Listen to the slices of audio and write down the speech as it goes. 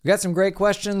We got some great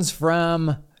questions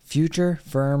from future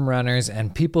firm runners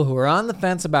and people who are on the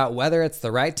fence about whether it's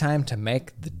the right time to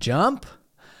make the jump.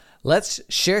 Let's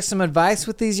share some advice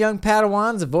with these young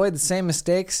Padawans. Avoid the same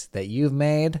mistakes that you've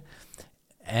made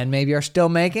and maybe are still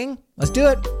making. Let's do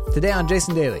it today on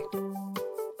Jason Daily.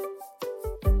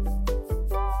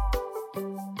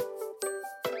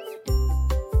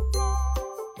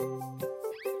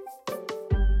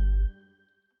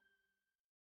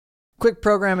 Quick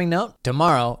programming note,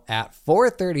 tomorrow at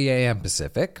 4:30 a.m.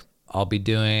 Pacific, I'll be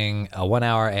doing a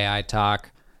 1-hour AI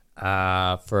talk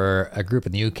for a group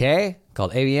in the UK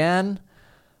called ABN.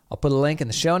 I'll put a link in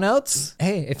the show notes.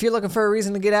 Hey, if you're looking for a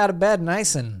reason to get out of bed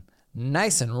nice and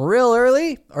real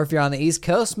early, or if you're on the East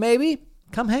Coast maybe,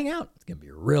 come hang out. It's going to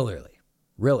be real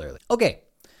early. Okay,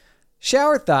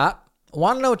 shower thought.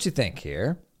 Want to know what you think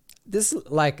here. This is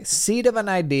like seed of an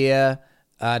idea,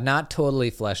 not totally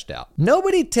fleshed out.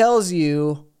 Nobody tells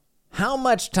you how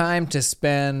much time to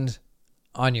spend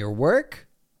on your work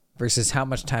versus how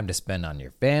much time to spend on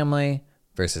your family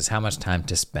versus how much time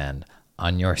to spend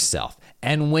on yourself.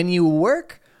 And when you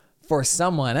work for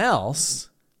someone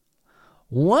else,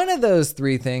 one of those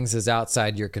three things is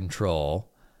outside your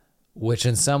control, which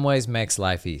in some ways makes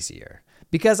life easier.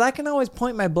 Because I can always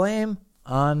point my blame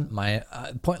on my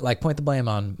point the blame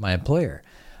on my employer.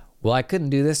 Well, I couldn't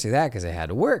do this or that because I had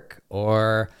to work,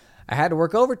 or I had to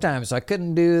work overtime, so I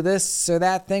couldn't do this or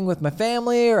that thing with my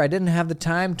family, or I didn't have the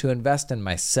time to invest in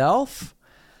myself.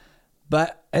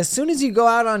 But as soon as you go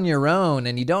out on your own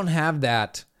and you don't have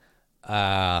that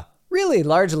really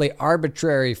largely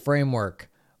arbitrary framework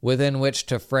within which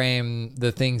to frame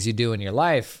the things you do in your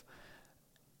life,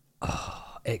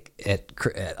 you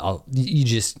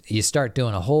start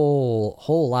doing a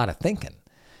whole lot of thinking.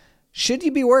 Should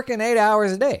you be working 8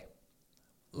 hours a day?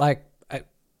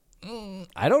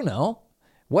 I don't know.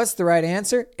 What's the right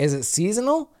answer? Is it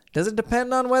seasonal? Does it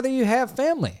depend on whether you have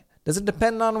family? Does it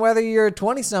depend on whether you're a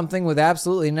 20-something with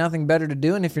absolutely nothing better to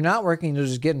do, and if you're not working, you'll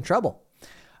just get in trouble?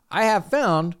 I have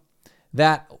found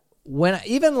that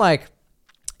even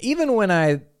when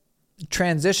I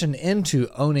transitioned into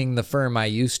owning the firm I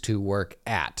used to work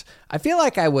at, I feel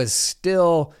like I was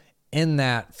still in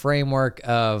that framework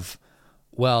of,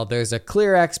 well, there's a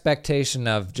clear expectation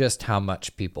of just how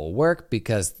much people work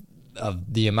because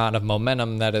of the amount of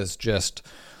momentum that is just,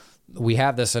 we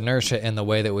have this inertia in the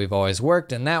way that we've always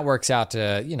worked, and that works out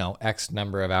to, X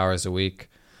number of hours a week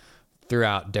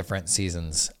throughout different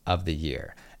seasons of the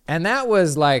year. And that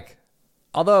was like,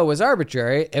 although it was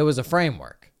arbitrary, it was a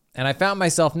framework. And I found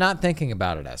myself not thinking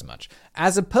about it as much,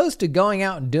 as opposed to going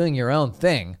out and doing your own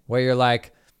thing where you're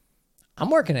like, I'm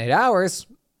working 8 hours,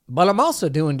 but I'm also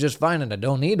doing just fine and I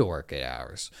don't need to work 8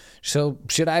 hours. So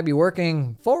should I be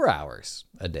working 4 hours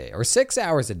a day or 6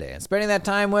 hours a day and spending that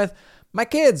time with my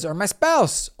kids or my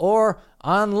spouse or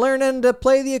on learning to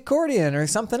play the accordion or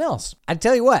something else? I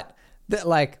tell you what,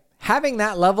 having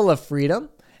that level of freedom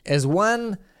is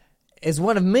one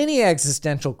of many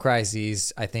existential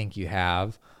crises I think you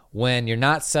have when you're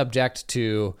not subject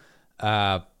to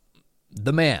the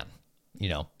man,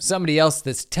 somebody else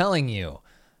that's telling you,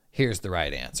 here's the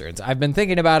right answer. I've been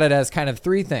thinking about it as kind of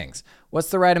three things. What's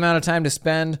the right amount of time to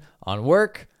spend on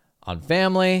work, on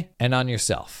family, and on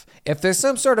yourself? If there's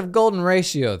some sort of golden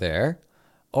ratio there,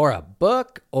 or a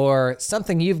book, or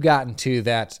something you've gotten to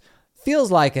that feels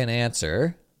like an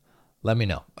answer, let me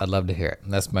know. I'd love to hear it.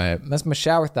 And that's my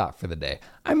shower thought for the day.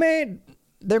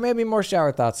 There may be more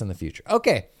shower thoughts in the future.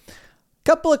 Okay,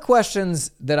 couple of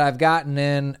questions that I've gotten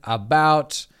in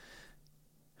about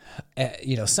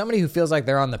somebody who feels like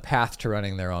they're on the path to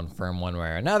running their own firm one way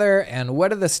or another, and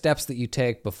what are the steps that you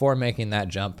take before making that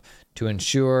jump to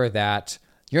ensure that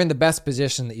you're in the best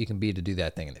position that you can be to do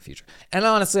that thing in the future? And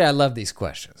honestly, I love these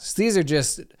questions. These are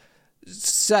just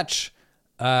such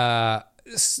planner,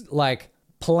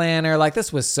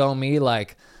 this was so me,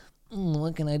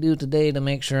 what can I do today to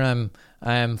make sure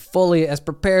I'm fully as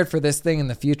prepared for this thing in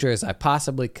the future as I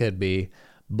possibly could be.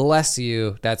 Bless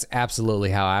you. That's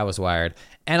absolutely how I was wired.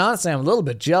 And honestly, I'm a little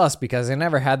bit jealous because I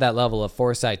never had that level of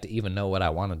foresight to even know what I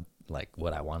wanted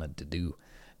to do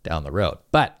down the road.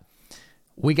 But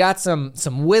we got some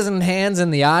wizened hands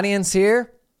in the audience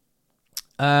here.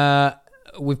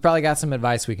 We've probably got some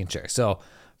advice we can share. So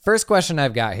first question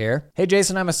I've got here. Hey,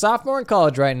 Jason, I'm a sophomore in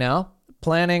college right now,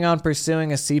 planning on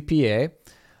pursuing a CPA.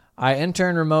 I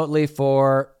intern remotely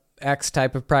for X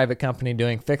type of private company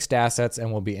doing fixed assets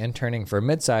and will be interning for a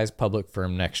mid-sized public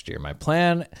firm next year. My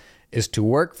plan is to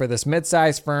work for this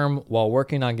mid-sized firm while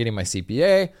working on getting my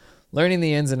CPA, learning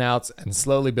the ins and outs, and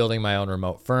slowly building my own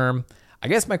remote firm. I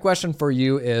guess my question for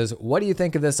you is, what do you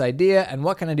think of this idea, and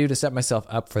what can I do to set myself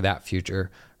up for that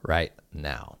future right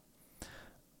now.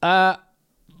 I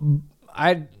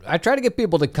try to get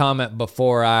people to comment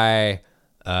before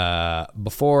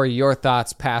your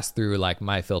thoughts pass through like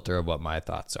my filter of what my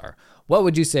thoughts are. What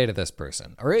would you say to this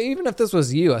person? Or even if this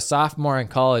was you, a sophomore in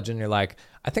college, and you're like,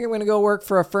 I think I'm going to go work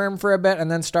for a firm for a bit and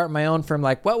then start my own firm.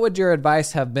 Like, what would your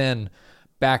advice have been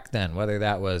back then? Whether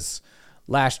that was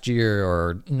last year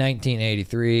or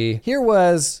 1983. Here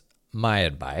was my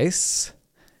advice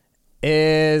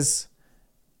is,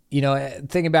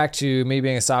 thinking back to me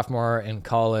being a sophomore in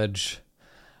college,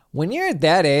 when you're at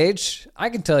that age, I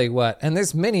can tell you what, and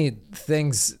there's many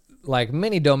things, like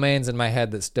many domains in my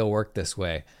head that still work this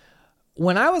way.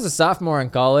 When I was a sophomore in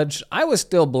college, I was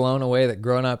still blown away that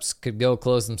grown-ups could go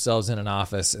close themselves in an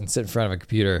office and sit in front of a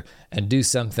computer and do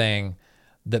something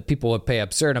that people would pay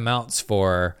absurd amounts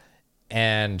for.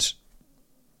 And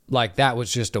like that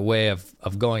was just a way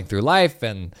of going through life,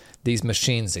 and these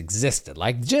machines existed.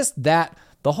 Like just that,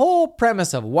 the whole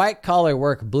premise of white collar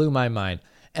work blew my mind.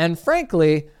 And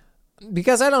frankly,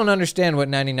 because I don't understand what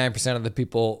 99% of the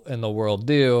people in the world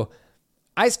do,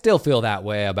 I still feel that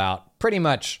way about pretty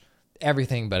much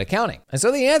everything but accounting. And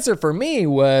so the answer for me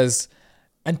was,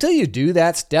 until you do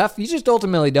that stuff, you just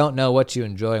ultimately don't know what you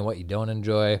enjoy and what you don't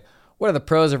enjoy. What are the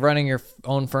pros of running your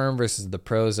own firm versus the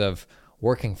pros of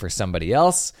working for somebody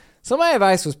else? So my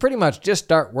advice was pretty much just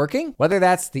start working, whether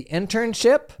that's the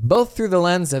internship, both through the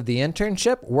lens of the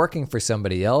internship, working for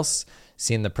somebody else,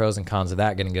 seeing the pros and cons of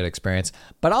that, getting good experience,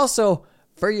 but also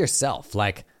for yourself.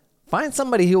 Like, find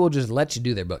somebody who will just let you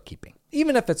do their bookkeeping,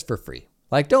 even if it's for free.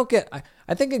 Like,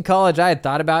 I think in college I had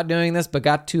thought about doing this, but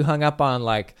got too hung up on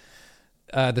like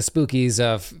the spookies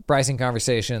of pricing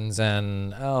conversations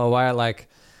and, how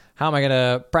am I going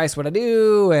to price what I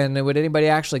do? And would anybody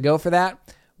actually go for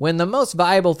that? When the most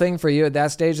valuable thing for you at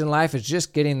that stage in life is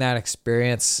just getting that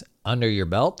experience under your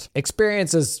belt.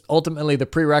 Experience is ultimately the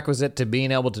prerequisite to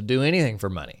being able to do anything for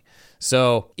money.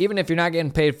 So even if you're not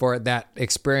getting paid for it, that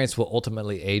experience will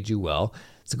ultimately aid you well.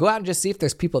 So go out and just see if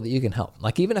there's people that you can help.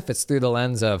 Like even if it's through the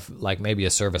lens of like maybe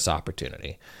a service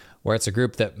opportunity where it's a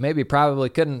group that maybe probably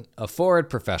couldn't afford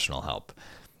professional help.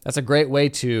 That's a great way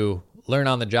to learn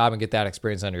on the job and get that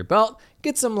experience under your belt.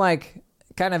 Get some like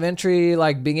kind of entry,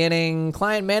 like beginning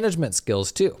client management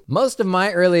skills too. Most of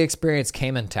my early experience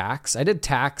came in tax. I did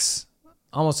tax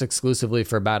almost exclusively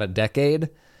for about a decade,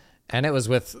 and it was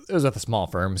with a small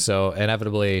firm. So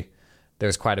inevitably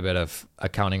there's quite a bit of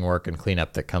accounting work and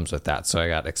cleanup that comes with that. So I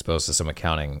got exposed to some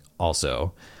accounting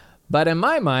also. But in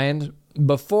my mind,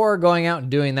 before going out and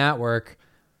doing that work,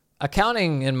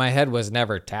 accounting in my head was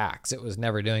never tax. It was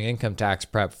never doing income tax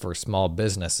prep for small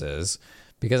businesses,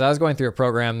 because I was going through a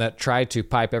program that tried to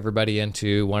pipe everybody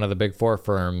into one of the big four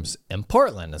firms in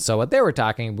Portland. And so what they were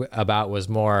talking about was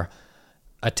more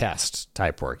a test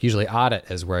type work. Usually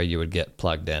audit is where you would get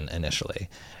plugged in initially.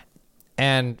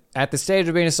 And at the stage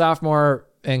of being a sophomore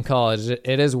in college,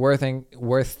 it is worth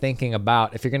thinking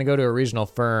about, if you're going to go to a regional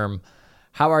firm,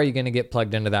 how are you going to get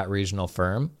plugged into that regional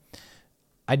firm?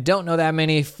 I don't know that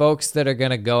many folks that are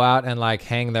going to go out and like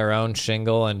hang their own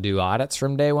shingle and do audits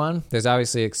from day one. There's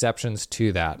obviously exceptions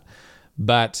to that,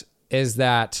 but is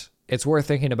that it's worth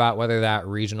thinking about whether that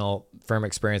regional firm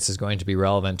experience is going to be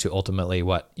relevant to ultimately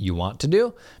what you want to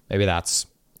do. Maybe that's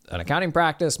an accounting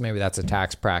practice. Maybe that's a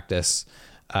tax practice.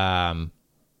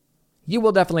 You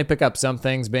will definitely pick up some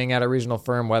things being at a regional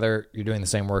firm, whether you're doing the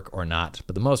same work or not.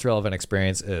 But the most relevant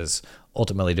experience is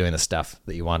ultimately doing the stuff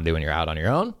that you want to do when you're out on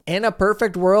your own. In a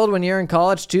perfect world, when you're in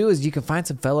college too, is you can find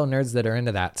some fellow nerds that are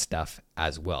into that stuff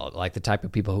as well. Like the type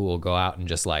of people who will go out and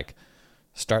just like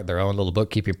start their own little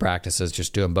bookkeeping practices,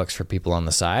 just doing books for people on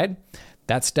the side.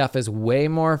 That stuff is way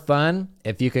more fun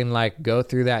if you can like go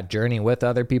through that journey with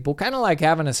other people, kind of like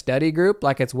having a study group.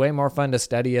 Like it's way more fun to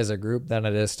study as a group than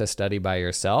it is to study by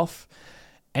yourself.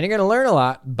 And you're going to learn a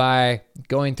lot by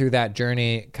going through that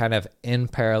journey kind of in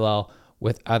parallel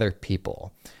with other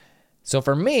people. So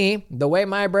for me, the way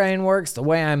my brain works, the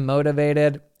way I'm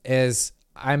motivated is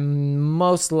I'm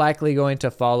most likely going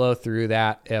to follow through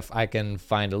that if I can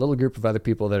find a little group of other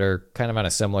people that are kind of on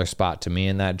a similar spot to me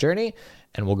in that journey,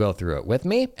 and we'll go through it with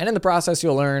me. And in the process,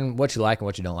 you'll learn what you like and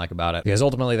what you don't like about it, because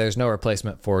ultimately there's no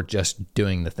replacement for just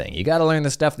doing the thing. You got to learn the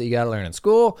stuff that you got to learn in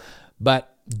school,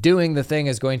 but doing the thing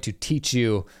is going to teach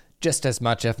you just as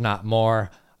much, if not more,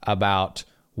 about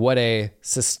what a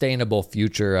sustainable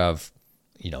future of,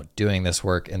 doing this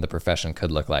work in the profession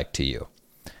could look like to you.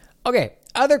 Okay,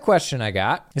 other question I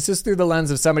got. This is through the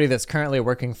lens of somebody that's currently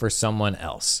working for someone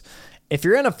else. If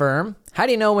you're in a firm, how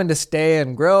do you know when to stay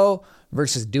and grow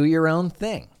versus do your own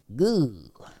thing?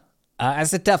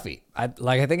 That's a toughie. I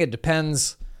think it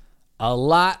depends a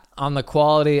lot on the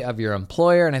quality of your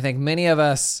employer. And I think many of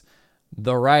us,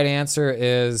 the right answer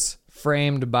is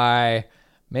framed by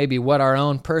maybe what our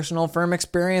own personal firm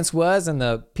experience was and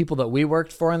the people that we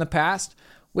worked for in the past,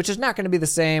 which is not going to be the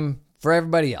same for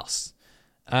everybody else.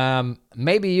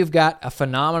 Maybe you've got a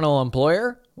phenomenal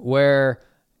employer where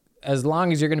as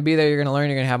long as you're going to be there, you're going to learn,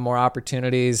 you're going to have more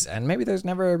opportunities, and maybe there's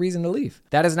never a reason to leave.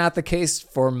 That is not the case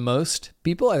for most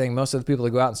people. I think most of the people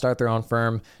who go out and start their own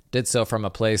firm did so from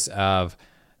a place of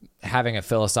having a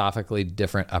philosophically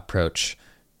different approach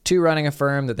to running a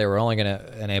firm that they were only going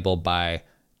to enable by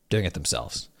doing it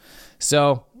themselves.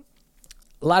 So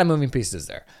a lot of moving pieces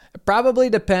there. It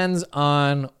probably depends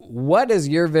on what is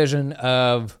your vision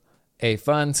of a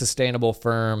fun, sustainable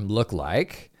firm look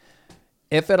like.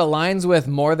 If it aligns with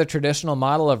more the traditional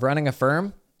model of running a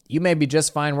firm, you may be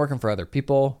just fine working for other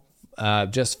people,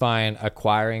 just fine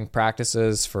acquiring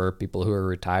practices for people who are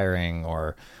retiring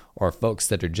or folks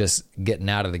that are just getting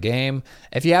out of the game.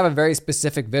 If you have a very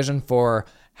specific vision for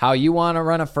how you want to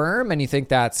run a firm and you think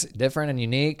that's different and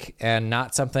unique and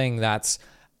not something that's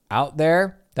out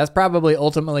there, that's probably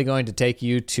ultimately going to take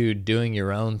you to doing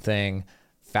your own thing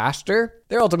faster.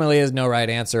 There ultimately is no right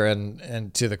answer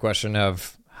and to the question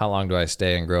of how long do I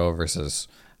stay and grow versus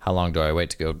how long do I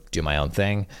wait to go do my own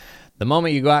thing. The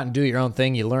moment you go out and do your own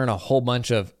thing, you learn a whole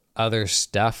bunch of other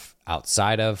stuff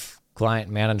outside of client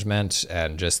management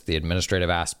and just the administrative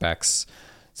aspects,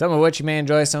 some of which you may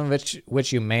enjoy, some of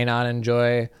which you may not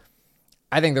enjoy.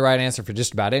 I think the right answer for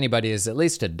just about anybody is at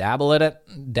least to dabble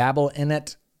in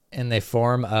it in the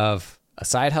form of a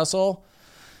side hustle.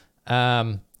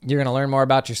 You're going to learn more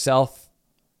about yourself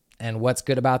and what's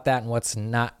good about that and what's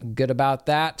not good about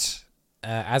that,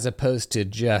 as opposed to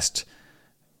just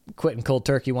quitting cold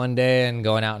turkey one day and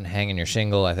going out and hanging your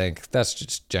shingle. I think that's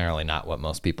just generally not what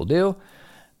most people do.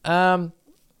 One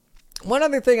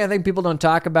other thing I think people don't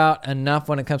talk about enough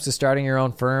when it comes to starting your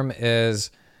own firm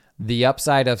is the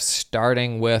upside of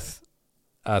starting with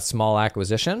a small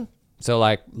acquisition. So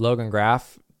like Logan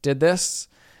Graff did this.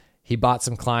 He bought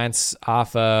some clients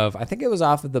off of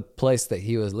the place that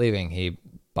he was leaving. He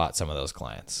bought some of those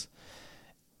clients.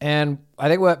 And I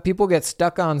think what people get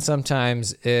stuck on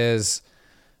sometimes is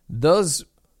those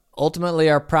ultimately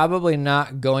are probably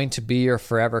not going to be your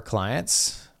forever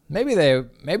clients. Maybe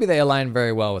they align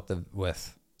very well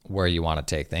with where you want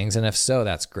to take things. And if so,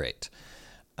 that's great.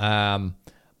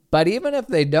 But even if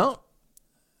they don't,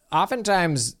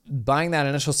 oftentimes buying that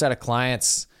initial set of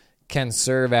clients can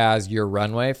serve as your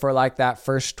runway for like that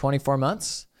first 24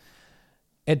 months.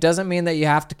 It doesn't mean that you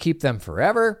have to keep them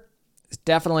forever. It's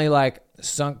definitely like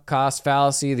sunk cost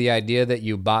fallacy, the idea that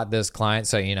you bought this client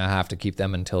so you don't have to keep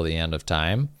them until the end of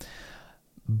time.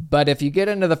 But if you get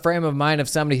into the frame of mind of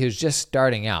somebody who's just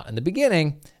starting out, in the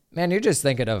beginning, man, you're just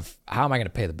thinking of how am I going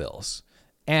to pay the bills?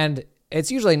 And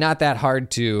it's usually not that hard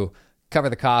to cover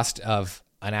the cost of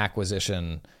an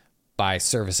acquisition by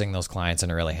servicing those clients in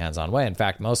a really hands-on way. In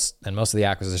fact, most of the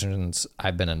acquisitions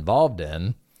I've been involved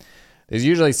in, there's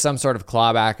usually some sort of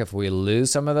clawback if we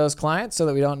lose some of those clients so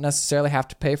that we don't necessarily have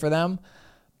to pay for them,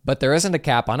 but there isn't a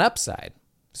cap on upside.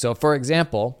 So for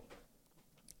example,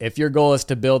 if your goal is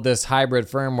to build this hybrid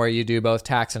firm where you do both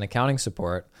tax and accounting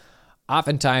support,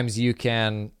 oftentimes you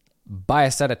can buy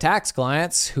a set of tax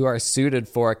clients who are suited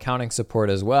for accounting support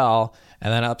as well,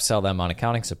 and then upsell them on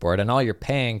accounting support. And all you're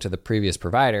paying to the previous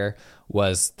provider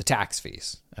was the tax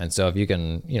fees. And so if you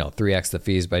can, 3x the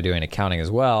fees by doing accounting as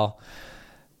well,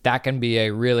 that can be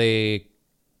a really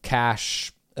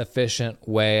cash efficient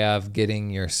way of getting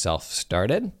yourself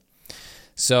started.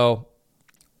 So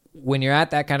when you're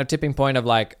at that kind of tipping point of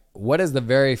like, what does the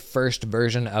very first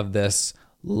version of this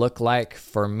look like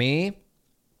for me?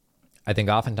 I think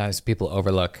oftentimes people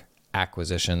overlook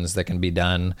acquisitions that can be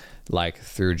done like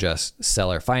through just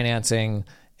seller financing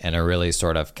and a really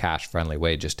sort of cash friendly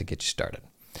way just to get you started.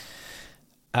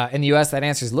 In the US, that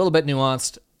answer is a little bit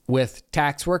nuanced with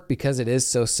tax work because it is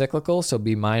so cyclical. So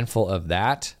be mindful of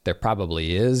that. There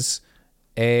probably is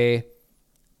a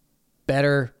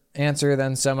better answer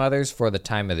than some others for the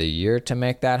time of the year to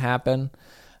make that happen.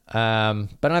 But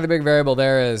another big variable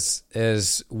there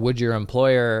is would your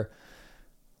employer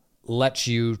let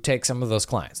you take some of those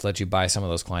clients, let you buy some of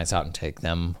those clients out and take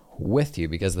them with you?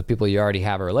 Because the people you already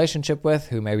have a relationship with,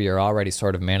 who maybe you're already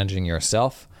sort of managing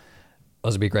yourself,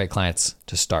 those would be great clients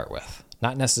to start with.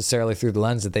 Not necessarily through the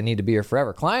lens that they need to be your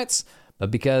forever clients,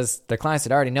 but because they're clients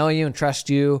that already know you and trust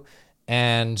you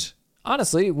and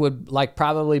honestly would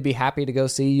probably be happy to go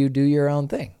see you do your own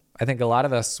thing. I think a lot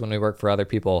of us, when we work for other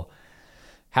people,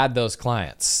 had those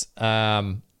clients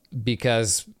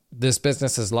because this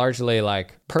business is largely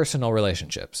like personal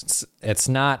relationships. It's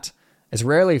not It's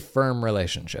rarely firm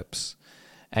relationships.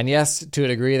 And yes, to a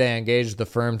degree, they engage the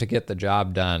firm to get the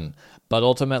job done. But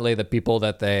ultimately, the people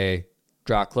that they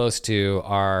draw close to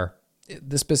are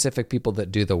the specific people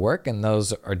that do the work. And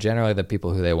those are generally the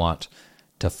people who they want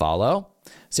to follow.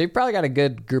 So you've probably got a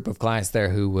good group of clients there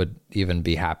who would even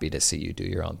be happy to see you do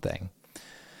your own thing.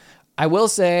 I will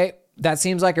say that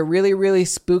seems like a really, really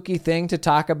spooky thing to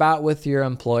talk about with your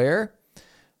employer.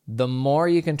 The more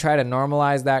you can try to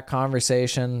normalize that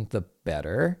conversation, the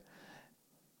better.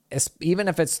 Even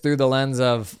if it's through the lens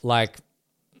of like,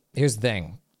 here's the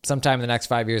thing. Sometime in the next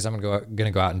 5 years, I'm going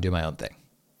to go out and do my own thing.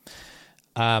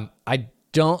 I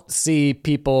don't see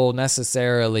people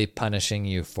necessarily punishing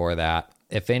you for that.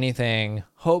 If anything,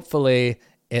 hopefully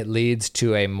it leads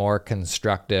to a more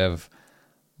constructive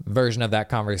version of that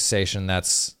conversation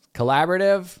that's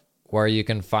collaborative, where you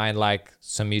can find like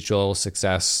some mutual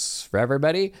success for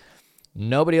everybody.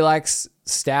 Nobody likes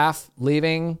staff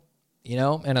leaving,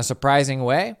 in a surprising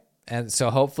way. And so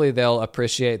hopefully they'll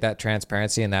appreciate that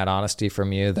transparency and that honesty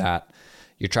from you, that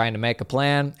you're trying to make a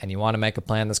plan and you want to make a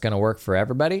plan that's going to work for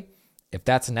everybody. If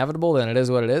that's inevitable, then it is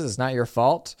what it is. It's not your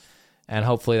fault. And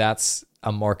hopefully that's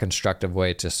a more constructive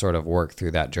way to sort of work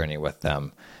through that journey with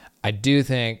them. I do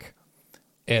think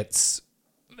it's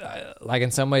like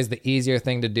in some ways the easier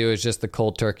thing to do is just the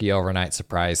cold turkey overnight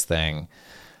surprise thing.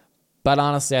 But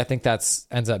honestly, I think that's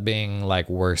ends up being like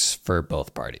worse for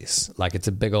both parties. Like it's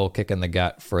a big old kick in the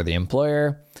gut for the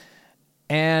employer.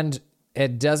 And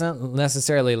it doesn't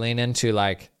necessarily lean into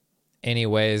like any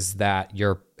ways that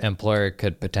your employer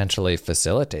could potentially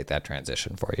facilitate that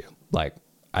transition for you. Like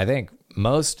I think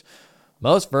most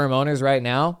firm owners right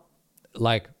now,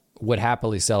 like would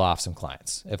happily sell off some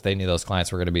clients if they knew those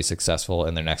clients were going to be successful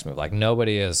in their next move. Like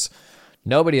nobody is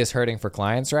hurting for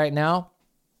clients right now.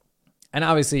 And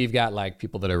obviously you've got like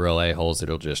people that are real a-holes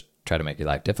that'll just try to make your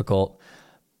life difficult.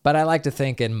 But I like to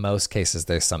think in most cases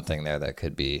there's something there that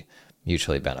could be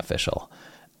mutually beneficial.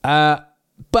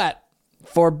 But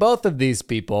for both of these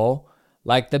people,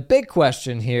 like the big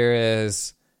question here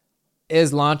is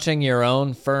launching your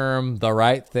own firm the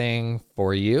right thing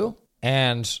for you?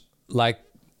 And like,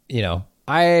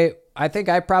 I think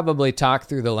I probably talk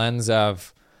through the lens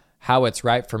of how it's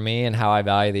right for me and how I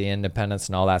value the independence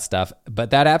and all that stuff.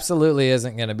 But that absolutely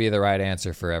isn't going to be the right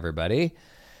answer for everybody.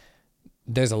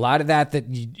 There's a lot of that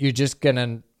you're just going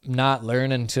to not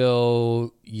learn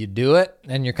until you do it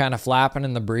and you're kind of flapping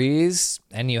in the breeze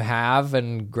and you have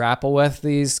and grapple with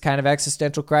these kind of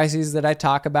existential crises that I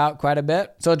talk about quite a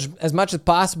bit. So as much as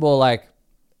possible, like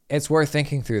it's worth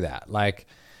thinking through that. Like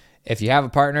if you have a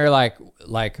partner, like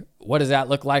what does that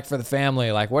look like for the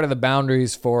family? Like what are the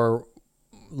boundaries for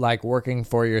like working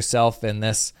for yourself in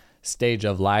this stage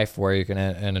of life where you can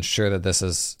ensure that this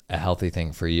is a healthy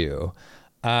thing for you?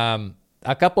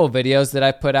 A couple of videos that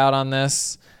I put out on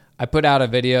this. I put out a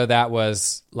video that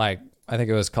was like, I think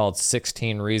it was called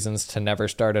 16 Reasons to Never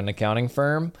Start an Accounting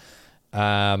Firm.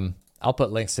 I'll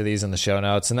put links to these in the show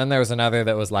notes. And then there was another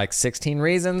that was like 16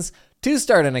 Reasons to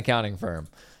Start an Accounting Firm.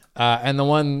 And the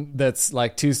one that's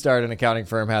like to start an accounting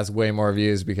firm has way more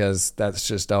views because that's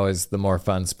just always the more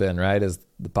fun spin, right? Is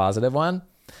the positive one.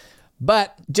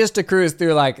 But just to cruise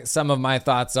through like some of my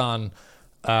thoughts on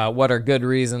what are good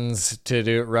reasons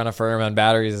to run a firm and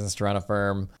bad reasons to run a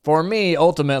firm. For me,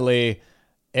 ultimately,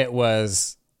 it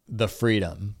was the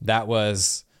freedom. That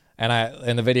was, and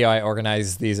in the video, I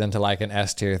organized these into like an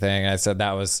S tier thing. I said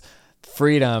that was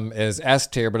freedom is S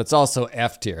tier, but it's also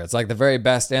F tier. It's like the very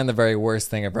best and the very worst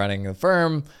thing of running a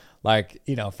firm. Like,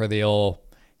 for the old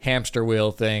hamster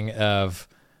wheel thing of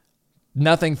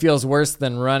nothing feels worse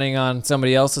than running on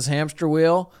somebody else's hamster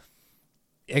wheel,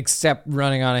 except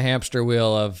running on a hamster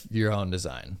wheel of your own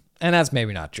design. And that's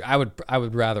maybe not true. I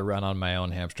would rather run on my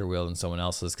own hamster wheel than someone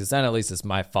else's, because then at least it's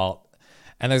my fault.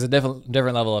 And there's a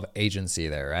different level of agency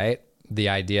there, right? The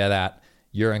idea that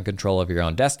you're in control of your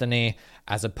own destiny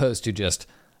as opposed to just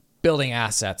building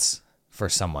assets for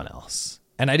someone else.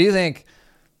 And I do think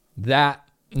that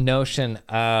notion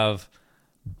of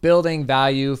building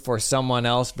value for someone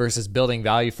else versus building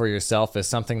value for yourself is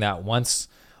something that once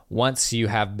you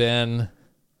have been,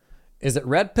 is it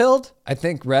red pilled? I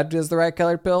think red is the right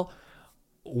colored pill.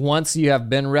 Once you have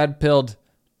been red pilled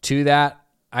to that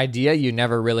idea, you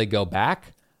never really go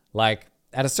back. Like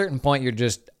at a certain point, you're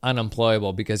just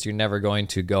unemployable because you're never going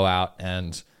to go out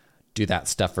and do that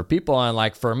stuff for people. And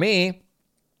like for me,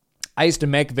 I used to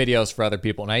make videos for other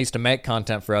people and I used to make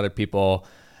content for other people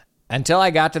until I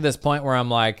got to this point where I'm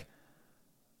like,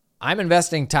 I'm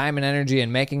investing time and energy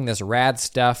in making this rad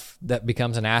stuff that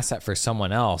becomes an asset for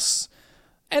someone else.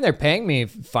 And they're paying me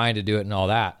fine to do it and all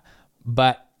that.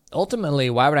 But ultimately,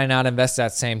 why would I not invest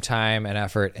that same time and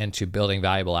effort into building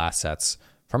valuable assets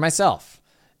for myself?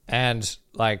 And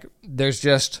like, there's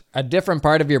just a different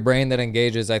part of your brain that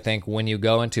engages, I think, when you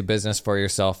go into business for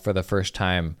yourself for the first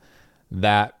time,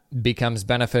 that becomes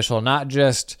beneficial, not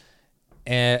just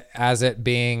as it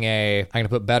being I'm going to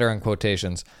put better in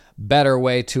quotations, better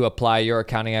way to apply your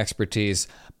accounting expertise,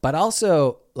 but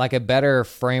also like a better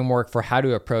framework for how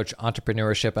to approach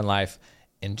entrepreneurship and life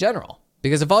in general.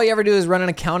 Because if all you ever do is run an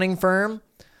accounting firm,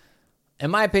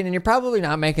 in my opinion, you're probably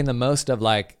not making the most of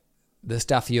like the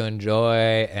stuff you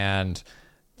enjoy and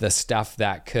the stuff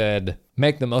that could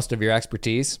make the most of your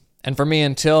expertise. And for me,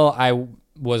 until I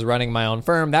was running my own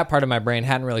firm, that part of my brain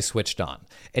hadn't really switched on.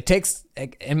 It takes,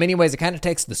 in many ways, it kind of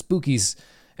takes the spookies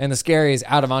and the scaries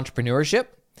out of entrepreneurship.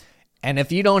 And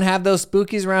if you don't have those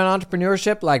spookies around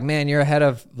entrepreneurship, like, man, you're ahead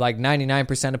of like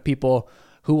 99% of people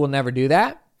who will never do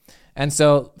that. And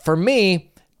so for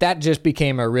me, that just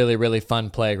became a really, really fun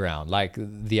playground. Like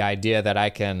the idea that I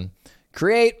can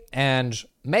create and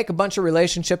make a bunch of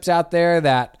relationships out there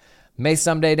that may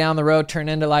someday down the road turn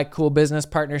into like cool business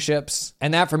partnerships.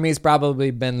 And that for me has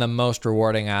probably been the most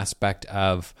rewarding aspect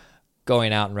of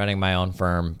going out and running my own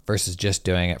firm versus just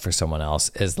doing it for someone else,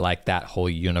 is like that whole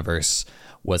universe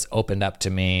was opened up to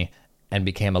me and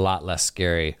became a lot less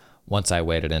scary once I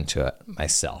waded into it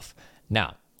myself.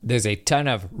 Now, there's a ton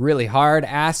of really hard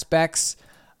aspects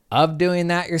of doing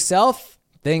that yourself,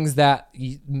 things that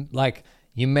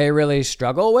you may really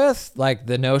struggle with, like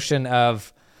the notion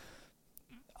of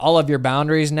all of your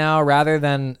boundaries now, rather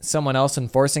than someone else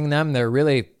enforcing them, they're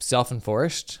really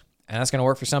self-enforced. And that's going to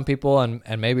work for some people,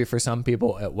 and maybe for some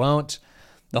people it won't.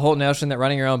 The whole notion that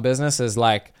running your own business is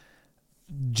like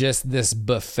just this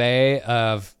buffet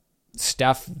of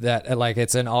stuff that like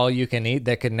it's an all you can eat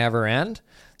that could never end.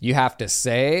 You have to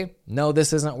say, no,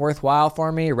 this isn't worthwhile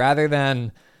for me, rather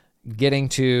than getting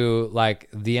to like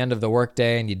the end of the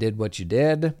workday and you did what you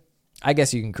did. I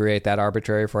guess you can create that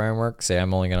arbitrary framework. Say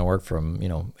I'm only going to work from,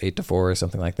 8 to 4 or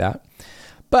something like that.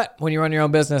 But when you run your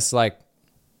own business, like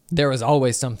there is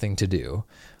always something to do,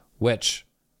 which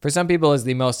for some people is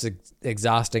the most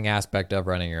exhausting aspect of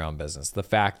running your own business. The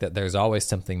fact that there's always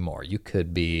something more. You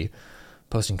could be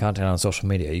posting content on social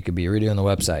media. You could be redoing the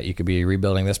website. You could be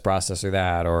rebuilding this process or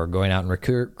that, or going out and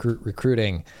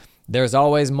recruiting. There's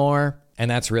always more,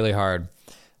 and that's really hard.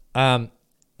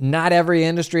 Not every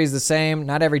industry is the same.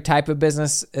 Not every type of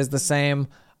business is the same.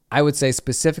 I would say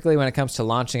specifically when it comes to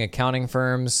launching accounting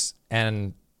firms,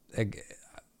 and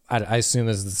I assume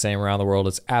this is the same around the world.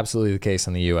 It's absolutely the case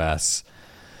in the US.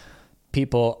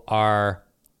 People are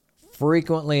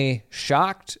frequently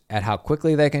shocked at how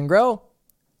quickly they can grow.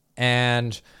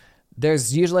 And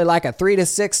there's usually like a 3 to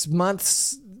 6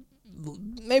 months,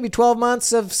 maybe 12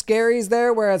 months of scaries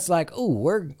there where it's like, ooh,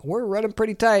 we're running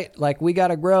pretty tight. Like we got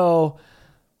to grow.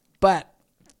 But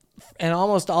in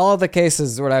almost all of the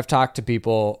cases where I've talked to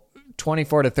people,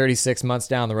 24 to 36 months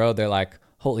down the road, they're like,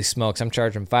 holy smokes, I'm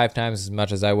charging 5 times as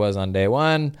much as I was on day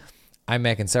one. I'm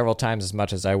making several times as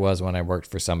much as I was when I worked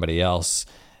for somebody else.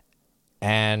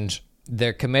 And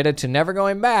they're committed to never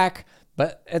going back,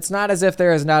 but it's not as if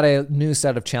there is not a new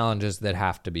set of challenges that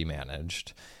have to be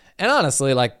managed. And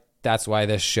honestly, like that's why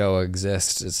this show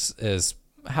exists, is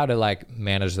how to like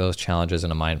manage those challenges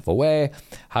in a mindful way,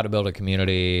 how to build a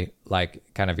community, like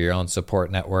kind of your own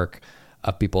support network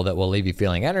of people that will leave you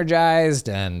feeling energized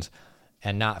and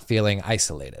not feeling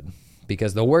isolated.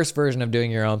 Because the worst version of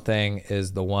doing your own thing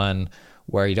is the one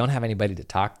where you don't have anybody to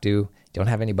talk to, you don't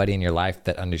have anybody in your life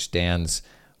that understands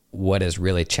what is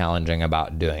really challenging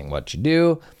about doing what you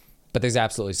do. But there's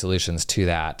absolutely solutions to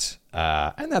that.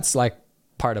 And that's like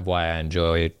part of why I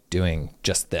enjoy doing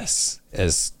just this,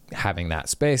 is having that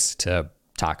space to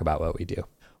talk about what we do.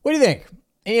 What do you think?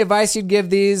 Any advice you'd give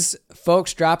these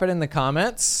folks? Drop it in the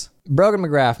comments. Brogan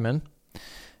McGrathman,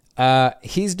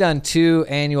 he's done 2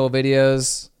 annual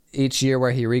videos each year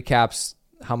where he recaps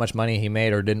how much money he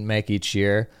made or didn't make each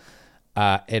year.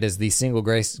 It is the single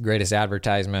greatest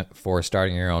advertisement for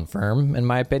starting your own firm, in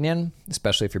my opinion,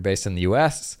 especially if you're based in the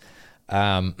US.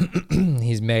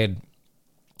 He's made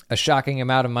a shocking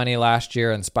amount of money last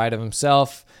year in spite of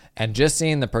himself, and just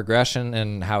seeing the progression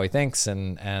in how he thinks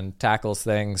and tackles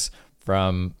things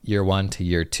from year 1 to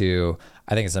year 2,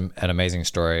 I think it's an amazing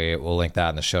story. We'll link that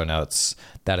in the show notes.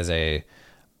 That is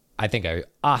I think an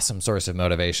awesome source of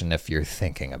motivation if you're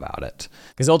thinking about it.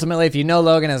 Because ultimately, if you know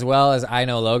Logan as well as I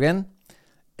know Logan,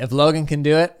 if Logan can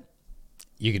do it,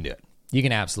 you can do it. You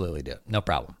can absolutely do it. No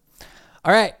problem.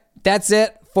 All right. That's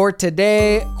it for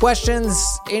today. Questions,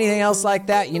 anything else like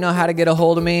that, you know how to get a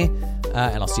hold of me.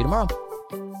 And I'll see you tomorrow.